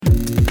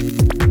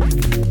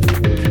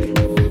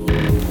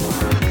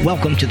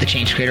Welcome to the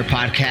Change Creator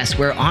Podcast,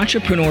 where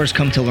entrepreneurs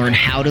come to learn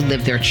how to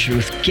live their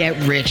truth, get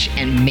rich,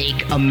 and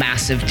make a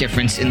massive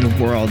difference in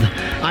the world.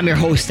 I'm your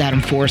host,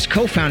 Adam Forrest,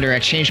 co-founder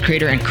at Change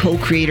Creator and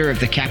co-creator of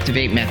the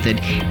Captivate Method.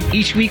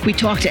 Each week, we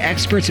talk to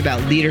experts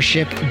about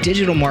leadership,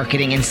 digital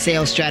marketing, and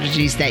sales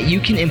strategies that you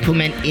can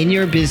implement in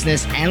your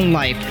business and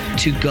life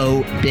to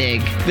go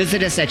big.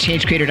 Visit us at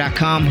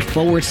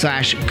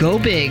changecreator.com/go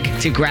big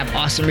to grab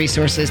awesome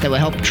resources that will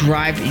help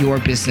drive your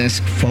business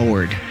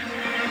forward.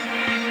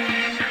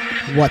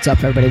 What's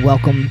up, everybody?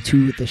 Welcome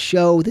to the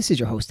show. This is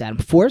your host, Adam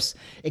Force.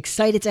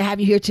 Excited to have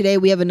you here today.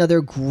 We have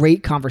another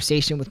great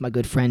conversation with my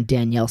good friend,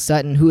 Danielle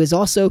Sutton, who is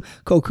also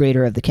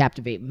co-creator of the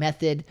Captivate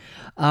Method.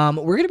 We're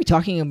going to be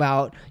talking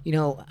about,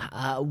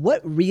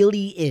 what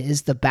really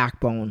is the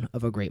backbone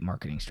of a great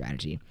marketing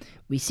strategy.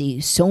 We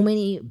see so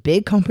many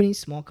big companies,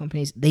 small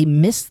companies, they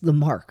miss the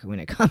mark when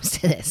it comes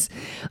to this.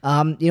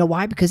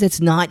 Why? Because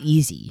it's not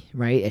easy,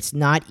 right? It's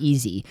not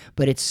easy,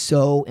 but it's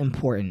so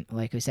important.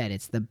 Like I said,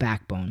 it's the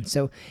backbone.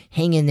 So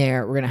hang in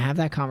there. We're going to have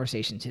that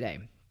conversation today.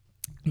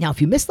 Now, if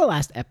you missed the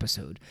last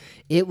episode,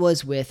 it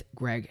was with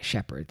Greg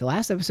Shepard. The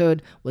last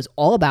episode was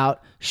all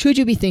about, should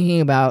you be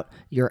thinking about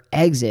your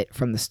exit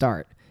from the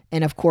start?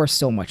 And of course,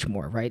 so much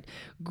more, right?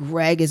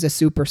 Greg is a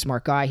super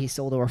smart guy. He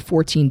sold over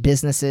 14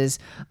 businesses.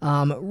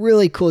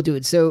 Really cool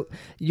dude. So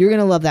you're going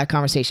to love that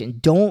conversation.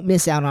 Don't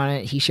miss out on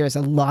it. He shares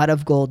a lot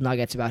of gold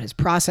nuggets about his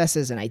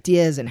processes and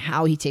ideas and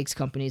how he takes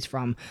companies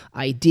from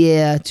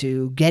idea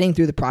to getting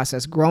through the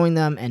process, growing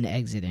them, and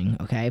exiting,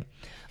 okay?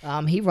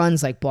 He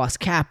runs like Boss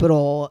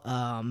Capital,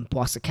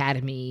 Boss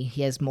Academy.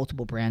 He has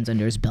multiple brands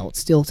under his belt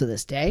still to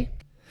this day.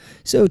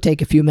 So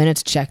take a few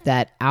minutes, check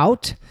that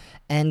out.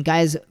 And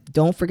guys,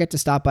 don't forget to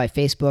stop by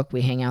Facebook.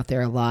 We hang out there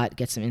a lot,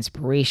 get some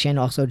inspiration.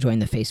 Also join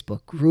the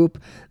Facebook group,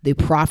 The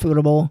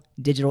Profitable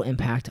Digital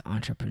Impact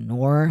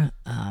Entrepreneur.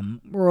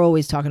 We're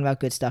always talking about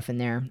good stuff in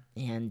there.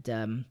 And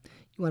you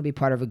want to be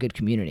part of a good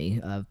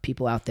community of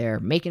people out there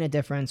making a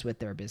difference with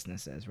their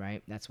businesses,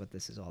 right? That's what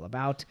this is all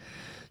about.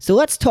 So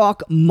let's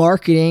talk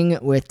marketing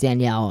with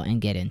Danielle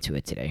and get into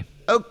it today.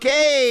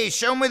 Okay,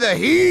 show me the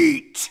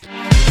heat.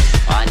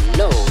 I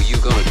know you're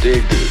going to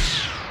dig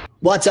this.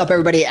 What's up,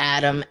 everybody?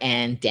 Adam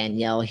and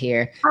Danielle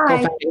here. Hi.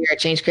 Co-founder here at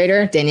Change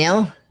Creator.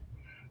 Danielle?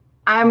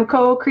 I'm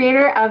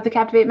co-creator of the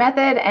Captivate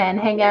Method and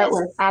hang out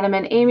with Adam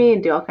and Amy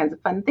and do all kinds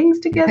of fun things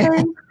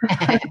together.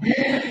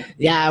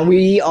 Yeah,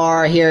 we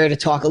are here to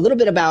talk a little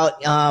bit about,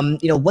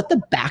 what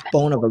the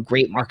backbone of a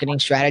great marketing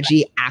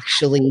strategy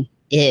actually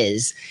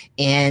is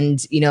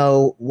and,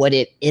 what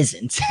it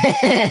isn't.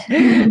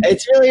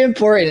 It's really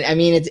important. I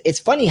mean, it's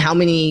funny how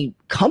many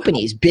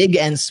companies, big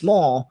and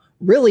small,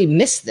 really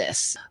miss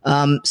this.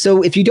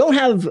 So if you don't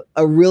have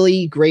a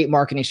really great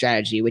marketing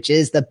strategy, which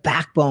is the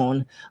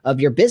backbone of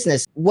your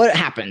business, what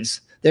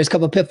happens? There's a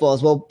couple of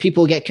pitfalls. Well,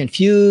 people get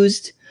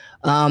confused,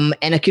 and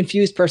a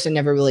confused person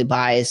never really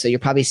buys. So you're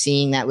probably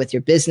seeing that with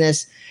your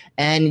business,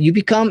 and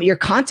your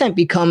content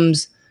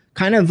becomes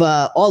kind of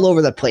all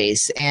over the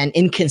place and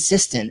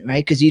inconsistent,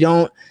 right? Because you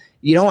don't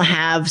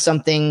have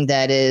something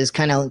that is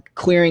kind of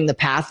clearing the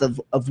path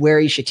of where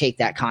you should take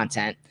that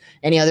content.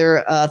 Any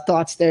other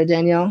thoughts there,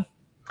 Danielle?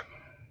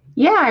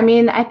 Yeah, I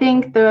mean, I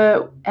think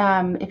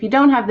if you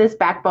don't have this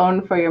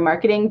backbone for your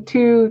marketing,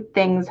 two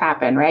things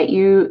happen, right?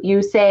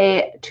 You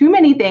say too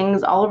many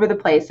things all over the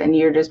place and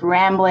you're just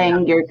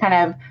rambling. You're kind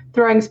of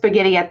throwing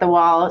spaghetti at the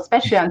wall,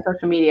 especially on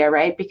social media,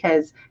 right?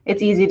 Because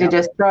it's easy to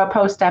just throw a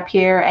post up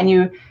here and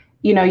you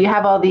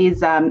have all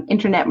these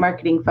internet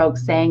marketing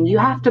folks saying you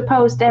have to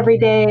post every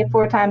day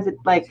 4 times.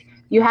 Like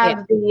you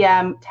have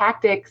the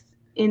tactics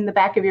in the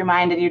back of your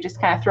mind and you're just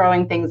kind of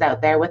throwing things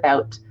out there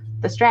without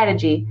the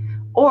strategy.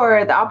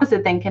 Or the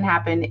opposite thing can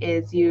happen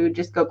is you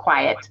just go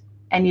quiet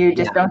and you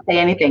just don't say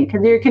anything because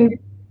you're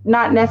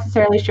not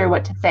necessarily sure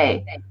what to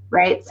say,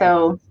 right?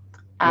 So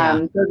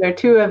those are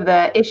two of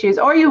the issues.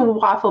 Or you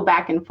waffle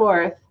back and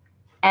forth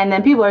and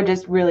then people are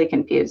just really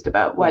confused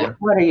about what are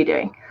you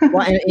doing?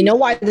 Well, and you know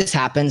why this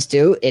happens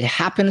too? It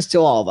happens to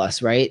all of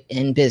us, right,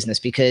 in business,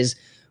 because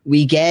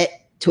we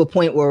get to a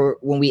point where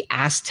when we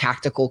ask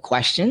tactical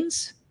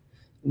questions,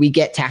 we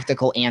get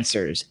tactical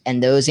answers,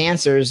 and those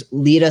answers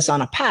lead us on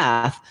a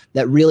path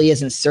that really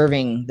isn't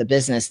serving the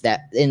business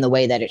that in the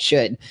way that it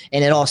should.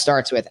 And it all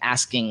starts with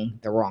asking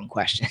the wrong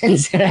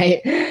questions,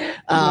 right?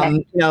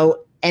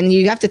 And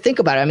you have to think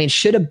about it. I mean,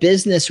 should a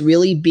business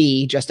really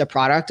be just a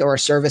product or a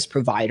service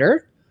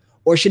provider,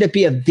 or should it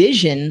be a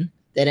vision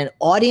that an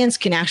audience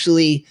can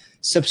actually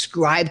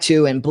subscribe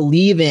to and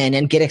believe in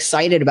and get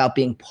excited about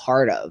being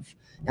part of?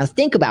 Now,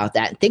 think about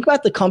that. Think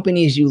about the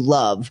companies you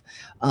love.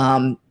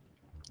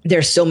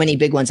 There's so many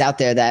big ones out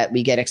there that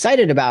we get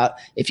excited about.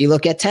 If you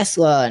look at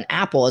Tesla and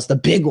Apple as the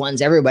big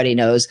ones everybody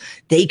knows,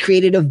 they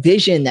created a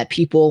vision that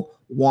people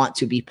want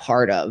to be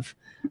part of.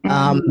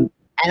 And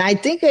I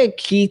think a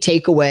key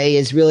takeaway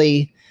is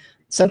really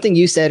something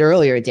you said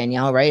earlier,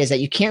 Danielle, right? Is that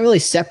you can't really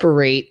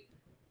separate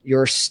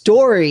your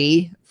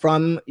story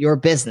from your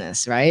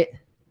business, right?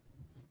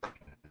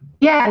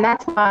 Yeah, and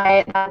that's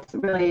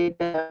really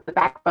the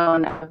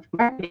backbone of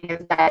marketing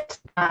is that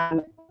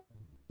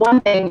one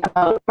thing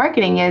about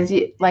marketing is,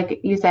 like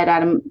you said,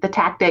 Adam, the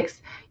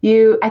tactics.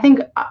 I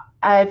think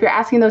if you're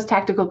asking those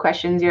tactical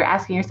questions, you're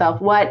asking yourself,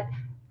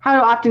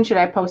 how often should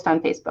I post on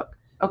Facebook?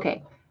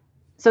 Okay,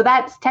 so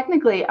that's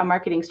technically a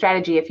marketing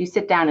strategy if you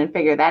sit down and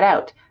figure that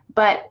out.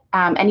 But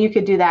and you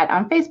could do that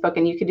on Facebook,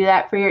 and you could do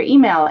that for your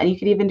email, and you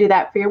could even do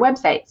that for your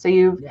website. So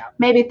you've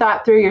maybe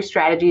thought through your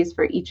strategies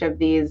for each of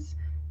these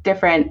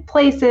different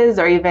places,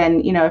 or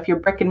even, if you're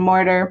brick and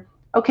mortar.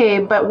 Okay,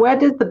 but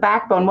what is the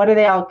backbone? What are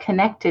they all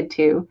connected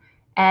to?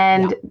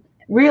 And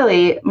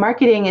really,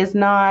 marketing is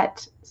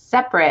not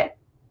separate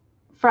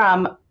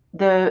from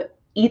the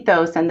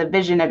ethos and the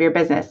vision of your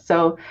business.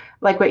 So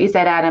like what you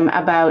said, Adam,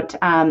 about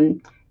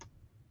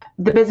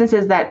the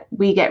businesses that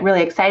we get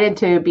really excited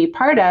to be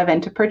part of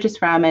and to purchase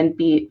from and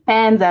be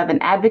fans of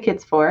and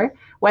advocates for,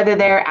 whether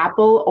they're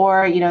Apple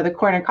or, the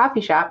corner coffee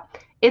shop,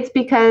 it's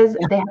because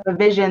they have a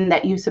vision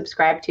that you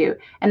subscribe to.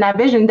 And that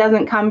vision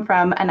doesn't come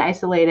from an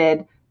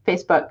isolated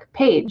Facebook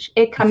page.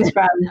 It comes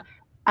from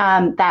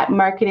that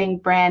marketing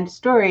brand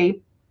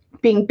story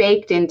being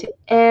baked into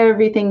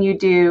everything you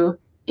do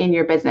in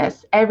your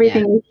business,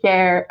 everything you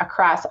share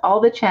across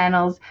all the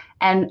channels.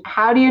 And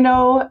how do you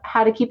know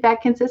how to keep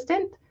that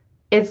consistent?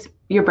 It's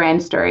your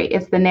brand story.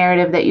 It's the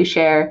narrative that you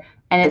share.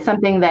 And it's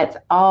something that's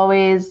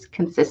always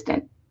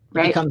consistent.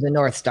 Right? It becomes a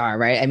North Star,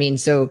 right? I mean,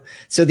 so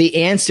the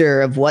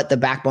answer of what the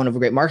backbone of a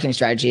great marketing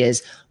strategy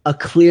is: a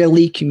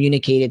clearly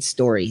communicated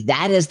story.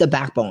 That is the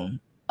backbone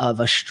of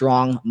a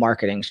strong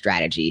marketing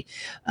strategy.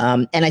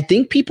 And I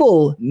think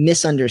people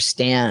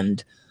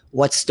misunderstand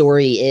what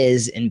story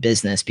is in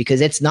business, because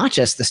it's not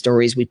just the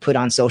stories we put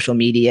on social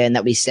media and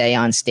that we say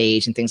on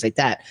stage and things like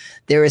that.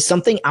 There is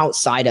something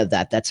outside of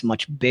that that's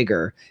much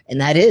bigger,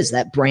 and that is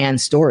that brand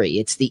story.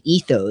 It's the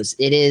ethos.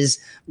 It is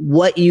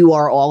what you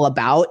are all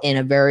about in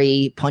a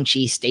very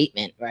punchy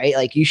statement, right?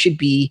 Like, you should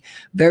be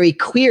very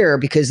clear,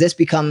 because this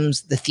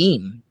becomes the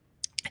theme.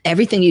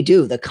 Everything you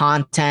do, the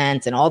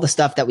content and all the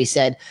stuff that we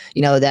said,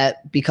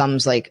 that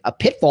becomes like a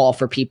pitfall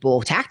for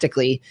people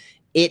tactically.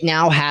 It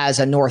now has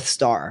a North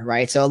Star,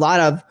 right? So a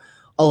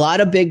lot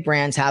of big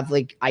brands have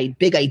like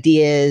big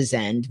ideas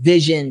and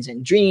visions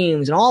and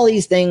dreams and all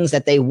these things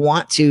that they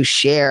want to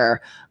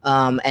share,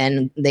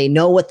 and they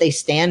know what they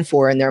stand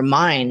for in their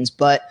minds.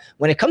 But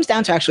when it comes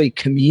down to actually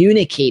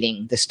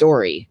communicating the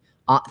story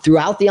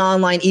throughout the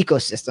online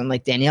ecosystem,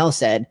 like Danielle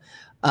said,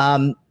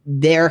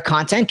 their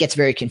content gets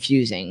very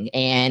confusing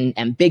and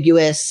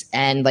ambiguous.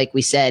 And like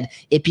we said,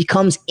 it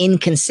becomes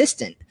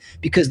inconsistent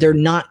because they're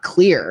not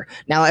clear.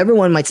 Now,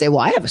 everyone might say, well,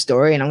 I have a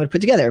story and I'm going to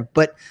put together,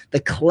 but the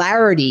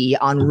clarity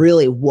on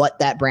really what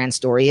that brand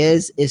story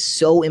is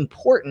so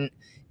important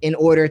in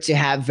order to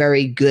have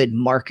very good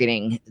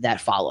marketing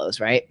that follows,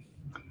 right?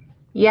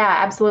 Yeah,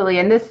 absolutely.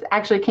 And this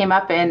actually came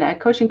up in a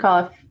coaching call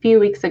a few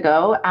weeks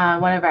ago.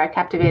 One of our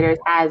captivators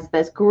has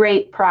this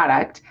great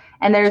product,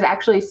 and there's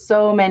actually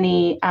so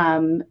many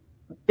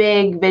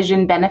big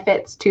vision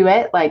benefits to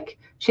it. Like,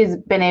 she's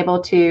been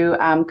able to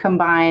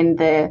combine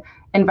the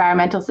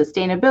environmental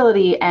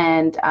sustainability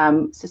and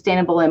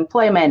sustainable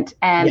employment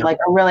and like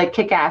a really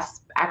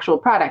kick-ass actual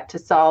product to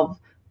solve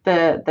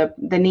the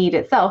need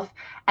itself.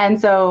 And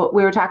so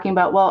we were talking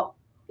about, well,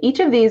 each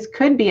of these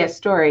could be a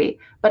story,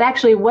 but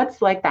actually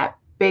what's like that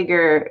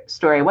bigger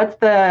story? What's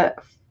the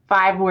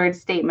 5-word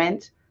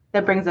statement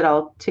that brings it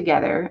all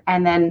together?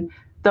 And then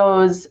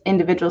those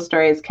individual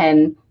stories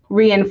can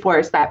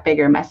reinforce that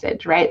bigger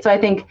message, right? So I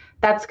think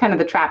that's kind of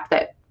the trap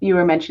that you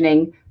were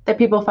mentioning that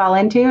people fall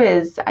into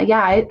is,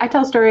 I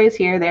tell stories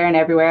here, there, and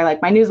everywhere.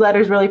 Like, my newsletter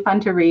is really fun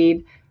to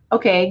read.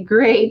 Okay,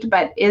 great.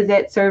 But is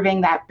it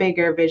serving that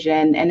bigger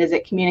vision? And is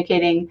it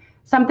communicating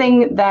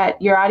something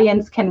that your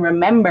audience can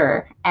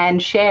remember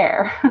and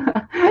share?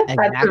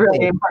 That's a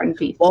really important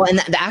piece. Well, and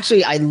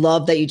actually, I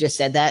love that you just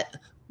said that.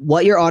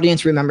 What your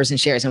audience remembers and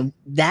shares. And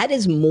that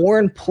is more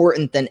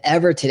important than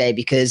ever today,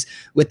 because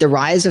with the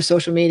rise of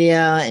social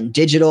media and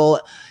digital,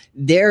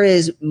 there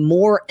is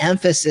more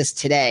emphasis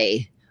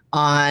today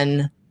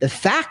on the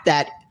fact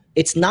that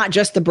it's not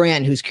just the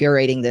brand who's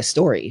curating this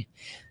story.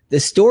 The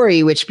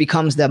story, which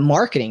becomes the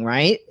marketing,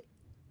 right,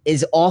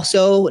 is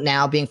also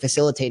now being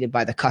facilitated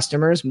by the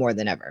customers more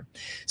than ever.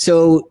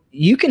 So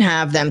you can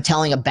have them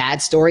telling a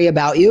bad story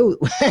about you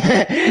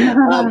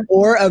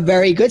or a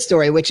very good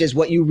story, which is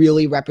what you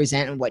really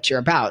represent and what you're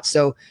about.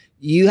 So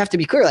you have to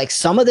be clear, like,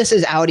 some of this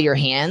is out of your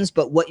hands,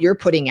 but what you're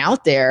putting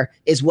out there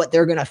is what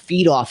they're going to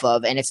feed off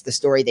of. And it's the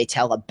story they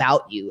tell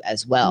about you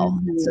as well.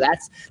 Mm-hmm. So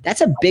that's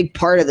a big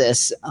part of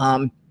this.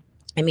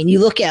 I mean, you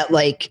look at,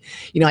 like,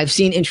 I've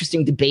seen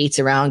interesting debates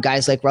around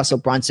guys like Russell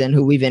Brunson,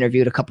 who we've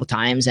interviewed a couple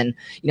times. And,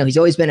 he's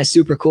always been a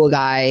super cool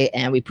guy,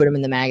 and we put him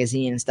in the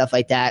magazine and stuff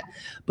like that.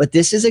 But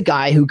this is a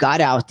guy who got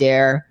out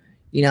there.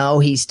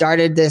 He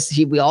started this.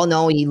 We all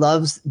know he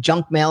loves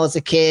junk mail as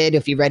a kid,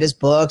 if you read his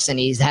books, and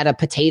he's had a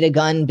potato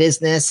gun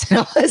business and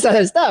all this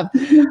other stuff.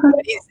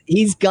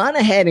 He's gone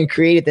ahead and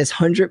created this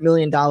 $100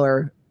 million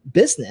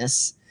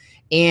business.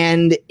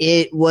 And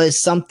it was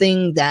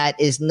something that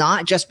is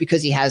not just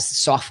because he has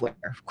software,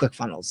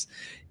 ClickFunnels.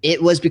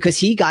 It was because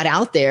he got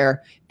out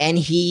there and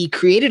he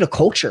created a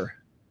culture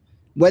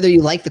whether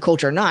you like the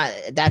culture or not,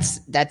 that's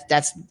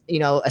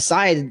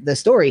aside the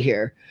story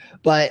here,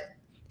 but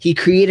he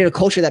created a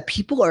culture that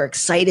people are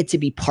excited to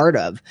be part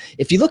of.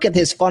 If you look at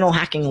his funnel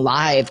hacking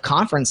live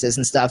conferences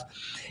and stuff,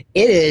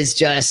 it is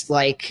just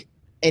like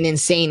an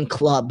insane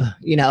club,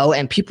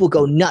 and people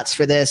go nuts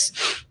for this.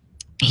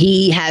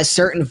 He has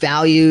certain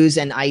values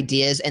and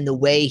ideas and the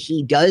way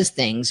he does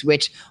things,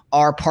 which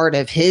are part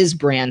of his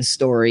brand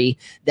story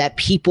that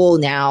people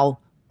now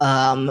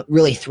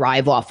really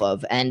thrive off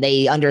of, and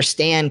they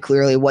understand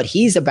clearly what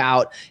he's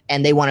about,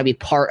 and they want to be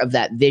part of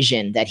that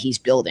vision that he's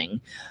building.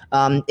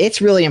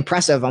 It's really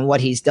impressive on what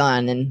he's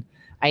done, and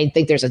I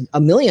think there's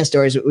a million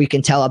stories that we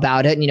can tell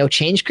about it. And,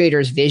 Change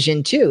Creator's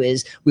vision too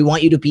is we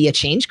want you to be a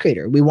change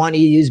creator. We want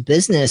you to use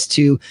business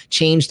to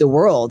change the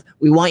world.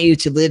 We want you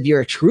to live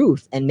your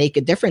truth and make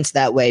a difference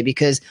that way,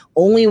 because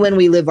only when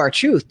we live our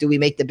truth do we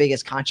make the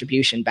biggest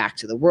contribution back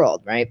to the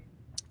world, right?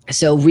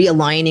 So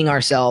realigning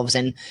ourselves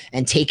and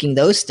taking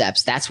those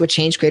steps, that's what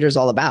Change Creator is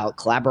all about.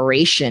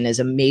 Collaboration is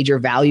a major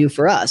value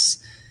for us.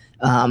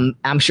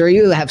 I'm sure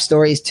you have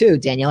stories too.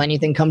 Danielle,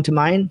 anything come to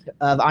mind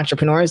of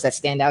entrepreneurs that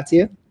stand out to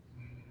you?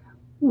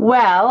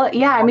 Well,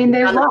 yeah, I mean,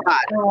 there's lots.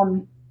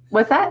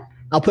 What's that?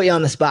 I'll put you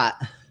on the spot.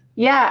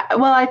 Yeah,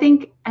 well,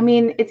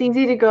 it's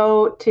easy to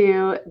go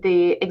to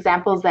the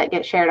examples that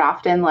get shared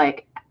often,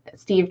 like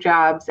Steve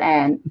Jobs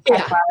and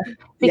Tesla,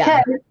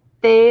 because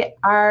they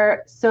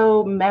are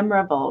so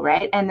memorable,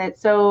 right? And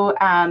it's so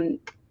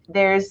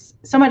there's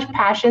so much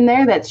passion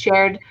there that's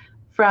shared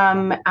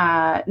from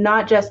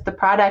not just the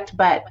product,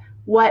 but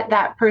what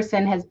that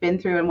person has been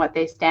through and what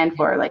they stand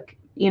for. Like,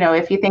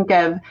 if you think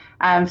of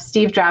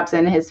Steve Jobs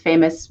and his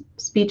famous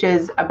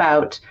speeches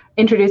about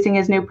introducing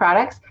his new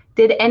products,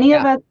 did any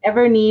of us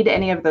ever need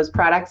any of those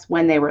products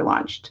when they were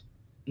launched?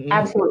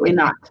 Absolutely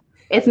not.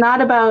 It's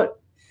not about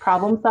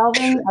problem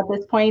solving at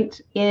this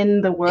point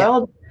in the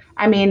world.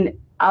 I mean,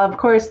 of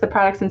course, the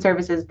products and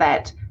services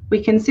that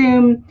we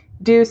consume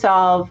do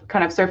solve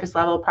kind of surface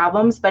level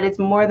problems, but it's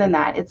more than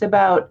that. It's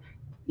about,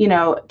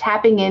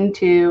 tapping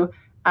into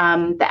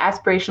the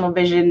aspirational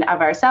vision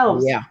of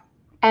ourselves. Yeah.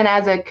 And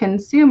as a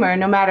consumer,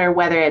 no matter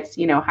whether it's,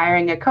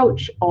 hiring a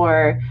coach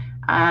or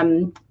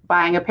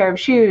buying a pair of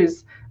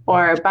shoes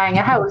or buying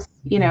a house,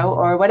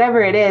 or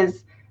whatever it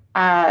is,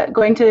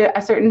 going to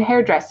a certain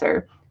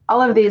hairdresser,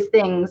 all of these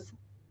things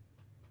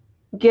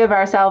give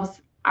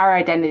ourselves our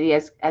identity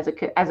as a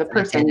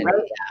person, right?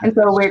 Yeah. And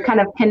so we're kind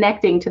of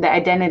connecting to the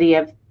identity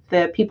of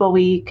the people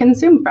we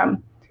consume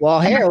from. Well,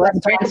 here, let's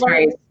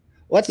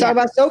talk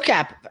about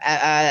SoCap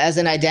as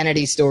an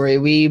identity story.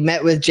 We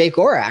met with Jake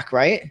Orak,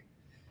 right?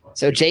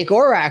 So Jake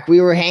Orak,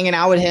 we were hanging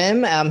out with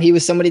him. He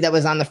was somebody that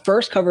was on the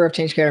first cover of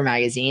Change Creator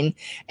magazine,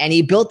 and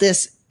he built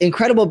this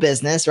incredible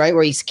business, right,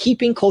 where he's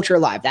keeping culture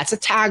alive. That's a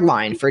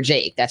tagline for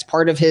Jake. That's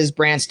part of his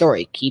brand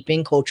story,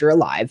 keeping culture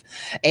alive.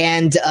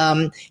 And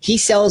he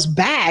sells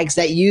bags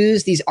that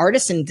use these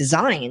artisan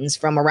designs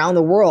from around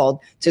the world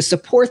to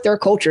support their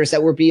cultures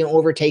that were being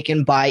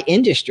overtaken by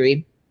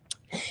industry.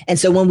 And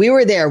so when we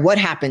were there, what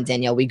happened,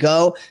 Danielle? We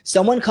go,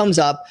 someone comes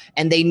up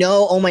and they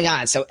know, oh my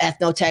God, so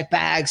Ethnotech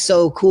bags,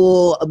 so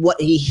cool. What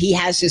he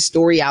has his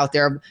story out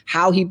there,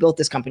 how he built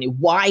this company,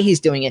 why he's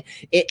doing it.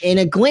 In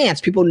a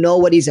glance, people know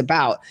what he's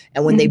about.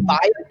 And when they buy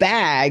a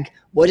bag,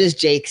 what does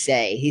Jake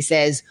say? He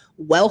says,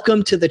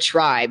 welcome to the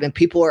tribe. And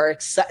people are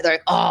excited. They're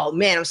like, oh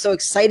man, I'm so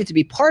excited to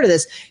be part of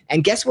this.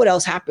 And guess what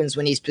else happens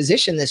when he's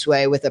positioned this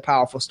way with a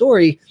powerful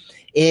story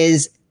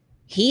is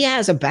he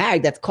has a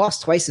bag that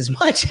costs twice as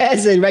much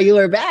as a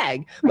regular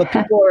bag, but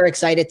people are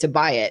excited to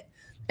buy it.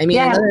 I mean,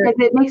 because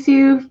it makes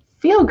you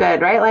feel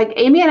good, right? Like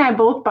Amy and I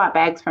both bought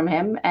bags from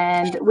him,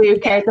 and we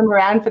carried them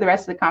around for the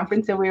rest of the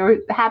conference, and we were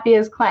happy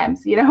as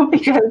clams,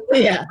 because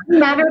it didn't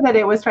matter that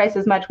it was twice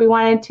as much. We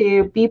wanted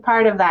to be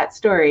part of that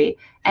story,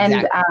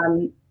 and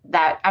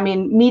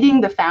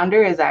meeting the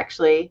founder is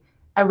actually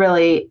a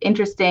really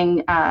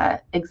interesting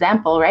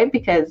example, right?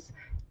 Because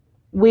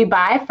we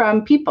buy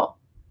from people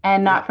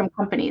and not from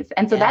companies.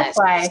 And so that's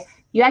why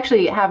you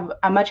actually have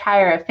a much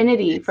higher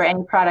affinity for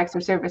any products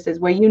or services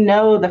where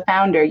the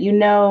founder,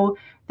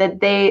 that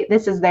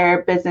this is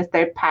their business,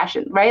 their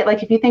passion, right?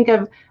 Like if you think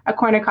of a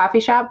corner coffee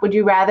shop, would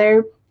you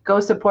rather go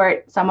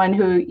support someone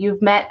who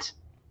you've met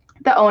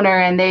the owner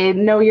and they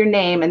know your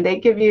name and they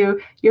give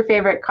you your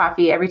favorite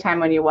coffee every time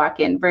when you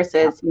walk in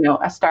versus,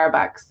 a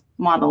Starbucks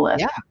monolith?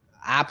 Yeah,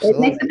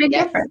 absolutely. It makes a big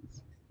difference.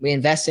 We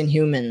invest in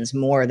humans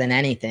more than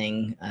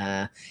anything.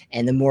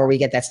 And the more we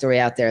get that story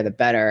out there, the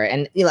better.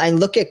 And, and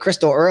look at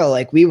Crystal Earl.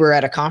 Like we were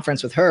at a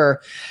conference with her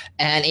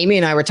and Amy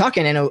and I were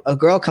talking and a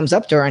girl comes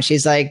up to her and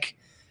she's like,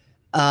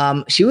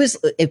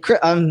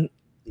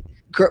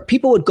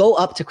 people would go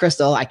up to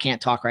Crystal. I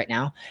can't talk right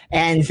now.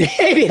 And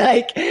they'd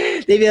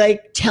be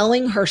like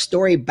telling her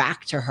story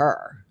back to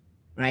her.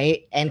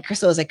 Right. And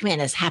Crystal was like, man,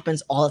 this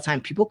happens all the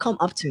time. People come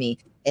up to me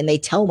and they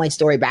tell my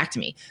story back to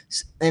me.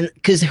 And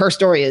because her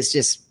story is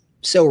just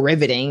so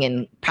riveting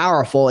and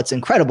powerful. It's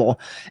incredible.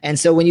 And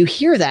so when you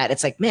hear that,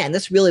 it's like, man,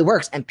 this really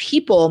works. And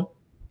people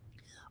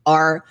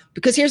are,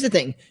 because here's the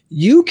thing,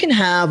 you can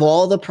have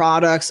all the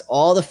products,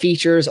 all the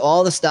features,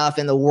 all the stuff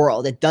in the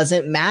world. It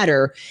doesn't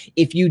matter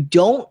if you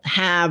don't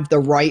have the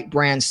right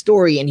brand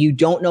story and you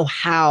don't know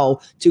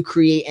how to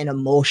create an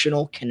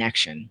emotional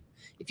connection.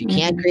 If you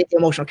can't create the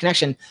emotional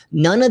connection,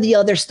 none of the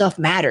other stuff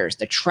matters.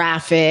 The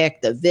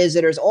traffic, the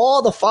visitors,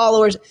 all the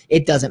followers,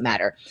 it doesn't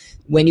matter.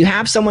 When you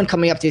have someone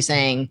coming up to you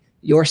saying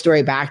your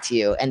story back to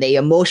you and they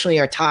emotionally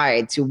are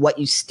tied to what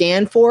you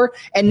stand for,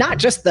 and not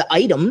just the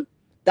item,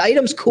 the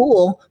item's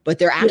cool, but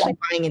they're actually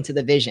buying into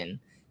the vision.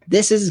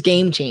 This is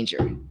game changer.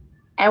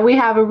 And we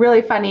have a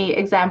really funny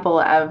example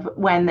of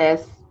when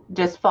this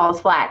just falls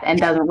flat and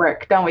doesn't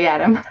work, don't we,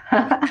 Adam?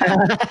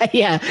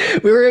 Yeah,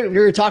 we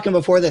were talking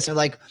before this, and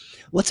like,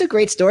 what's a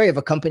great story of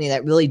a company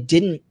that really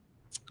didn't,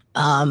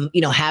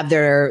 have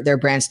their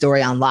brand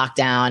story on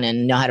lockdown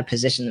and know how to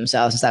position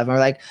themselves and stuff? And we're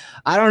like,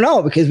 I don't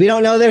know, because we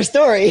don't know their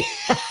story.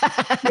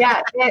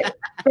 Yeah,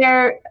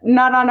 they're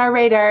not on our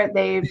radar.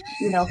 They've,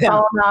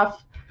 fallen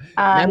off.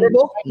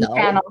 Memorable? No.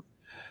 Channels.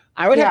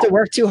 I would have to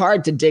work too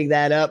hard to dig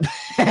that up.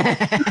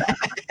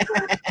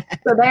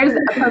 So there's a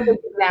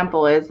perfect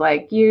example, is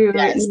like you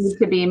need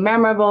to be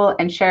memorable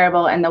and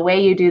shareable. And the way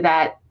you do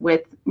that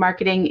with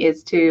marketing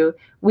is to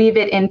weave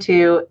it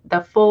into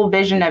the full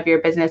vision of your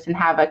business and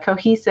have a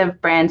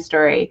cohesive brand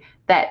story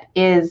that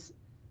is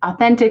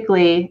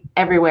authentically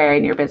everywhere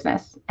in your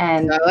business.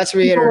 And let's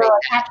reiterate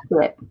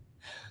that.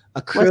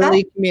 A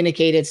clearly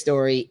communicated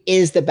story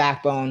is the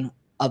backbone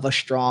of a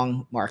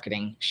strong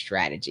marketing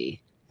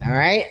strategy. All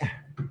right.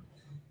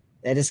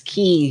 That is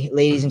key,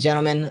 ladies and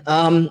gentlemen.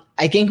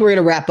 I think we're going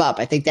to wrap up.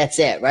 I think that's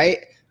it, right?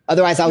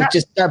 Otherwise, I'll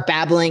just start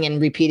babbling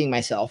and repeating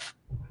myself.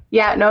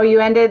 Yeah, no, you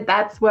ended.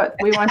 That's what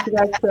we want you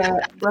guys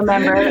to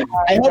remember.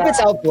 I hope it's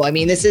helpful. I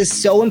mean, this is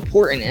so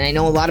important. And I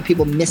know a lot of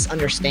people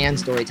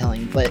misunderstand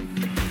storytelling, but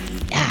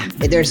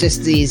there's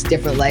just these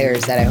different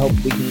layers that I hope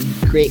we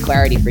can create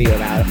clarity for you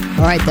about.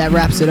 All right, that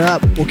wraps it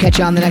up. We'll catch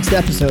you on the next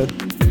episode.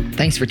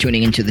 Thanks for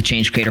tuning into the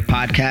Change Creator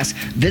Podcast.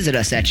 Visit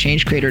us at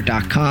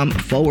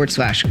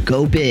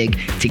changecreator.com/go big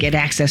to get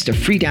access to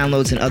free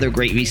downloads and other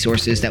great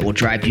resources that will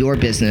drive your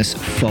business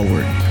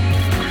forward.